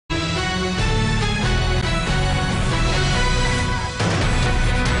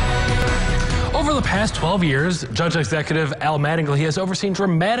Over the past 12 years, Judge Executive Al Mattingly has overseen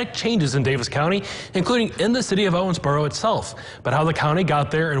dramatic changes in Daviess County, including in the city of Owensboro itself. But how the county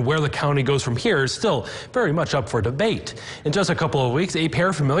got there and where the county goes from here is still very much up for debate. In just a couple of weeks, a pair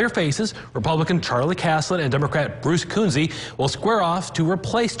of familiar faces, Republican Charlie Caslen and Democrat Bruce Coonsey, will square off to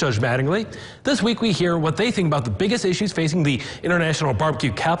replace Judge Mattingly. This week, we hear what they think about the biggest issues facing the international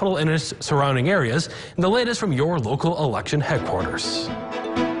barbecue capital and its surrounding areas, and the latest from your local election headquarters.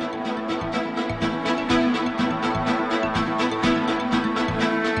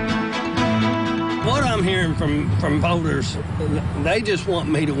 What I'm hearing from voters, they just want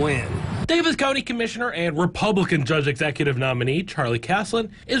me to win. Daviess County Commissioner and Republican Judge Executive nominee Charlie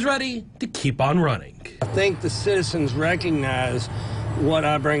Caslen is ready to keep on running. I think the citizens recognize what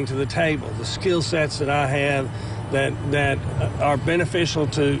I bring to the table, the skill sets that I have that are beneficial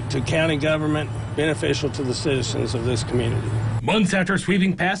to county government, beneficial to the citizens of this community. Months after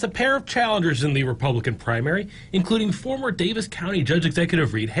sweeping past a pair of challengers in the Republican primary, including former Daviess County Judge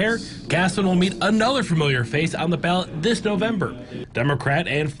Executive Reed Hare, Caslen will meet another familiar face on the ballot this November. Democrat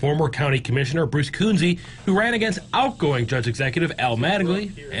and former County Commissioner Bruce Coonsey, who ran against outgoing Judge Executive Al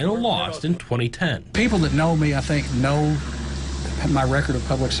Mattingly and lost in 2010. People that know me, I think, know my record of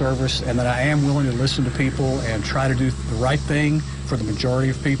public service and that I am willing to listen to people and try to do the right thing for the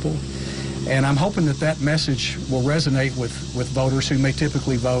majority of people. And I'm hoping that that message will resonate with voters who may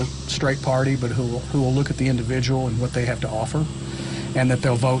typically vote straight party, but who will look at the individual and what they have to offer, and that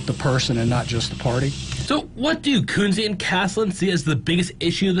they'll vote the person and not just the party. So what do Coonsey and Caslen see as the biggest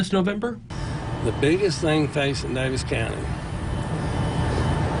issue this November? The biggest thing facing Daviess County,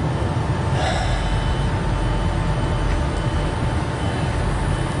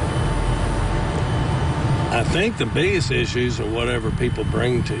 I think the biggest issues are whatever people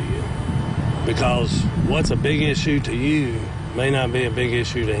bring to you. Because what's a big issue to you may not be a big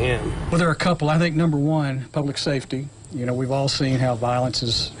issue to him. Well, there are a couple. I think number one, public safety. You know, we've all seen how violence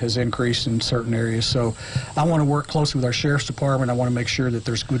has increased in certain areas. So I want to work closely with our Sheriff's Department. I want to make sure that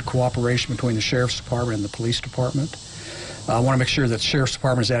there's good cooperation between the Sheriff's Department and the Police Department. I want to make sure that the Sheriff's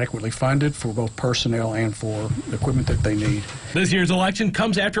Department is adequately funded for both personnel and for the equipment that they need. This year's election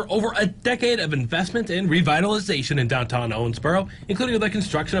comes after over a decade of investment and revitalization in downtown Owensboro, including the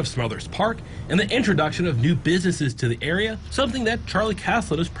construction of Smothers Park and the introduction of new businesses to the area, something that Charlie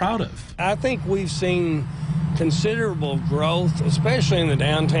Caslen is proud of. I think we've seen considerable growth, especially in the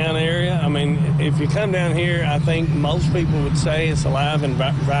downtown area. I mean, if you come down here, I think most people would say it's alive and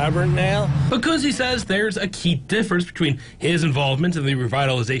vibrant now. But Coonsey says there's a key difference between his involvement in the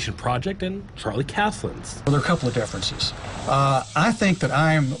revitalization project and Charlie Caslen's. Well, there are a couple of differences. I think that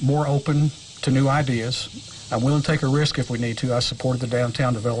I am more open to new ideas. I'm willing to take a risk if we need to. I supported the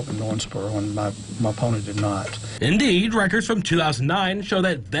downtown development in Owensboro, and my opponent did not. Indeed, records from 2009 show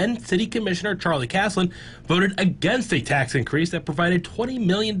that then City Commissioner Charlie Caslen voted against a tax increase that provided $20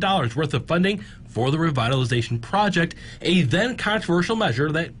 million worth of funding for the revitalization project, a then controversial measure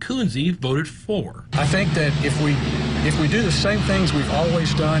that Coonsey voted for. I think that if we do the same things we've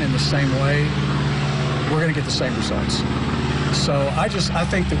always done in the same way, we're going to get the same results. So I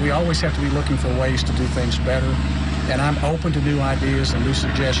think that we always have to be looking for ways to do things better, and I'm open to new ideas and new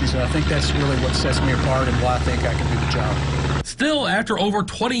suggestions, and I think that's really what sets me apart and why I think I can do the job. Still, after over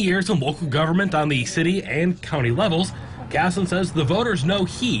 20 years in local government on the city and county levels, Caslen says the voters know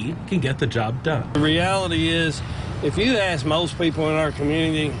he can get the job done. The reality is, if you ask most people in our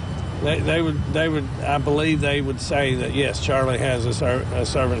community, they would, I believe they would say that yes, Charlie has a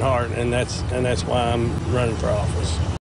servant heart, and that's why I'm running for office.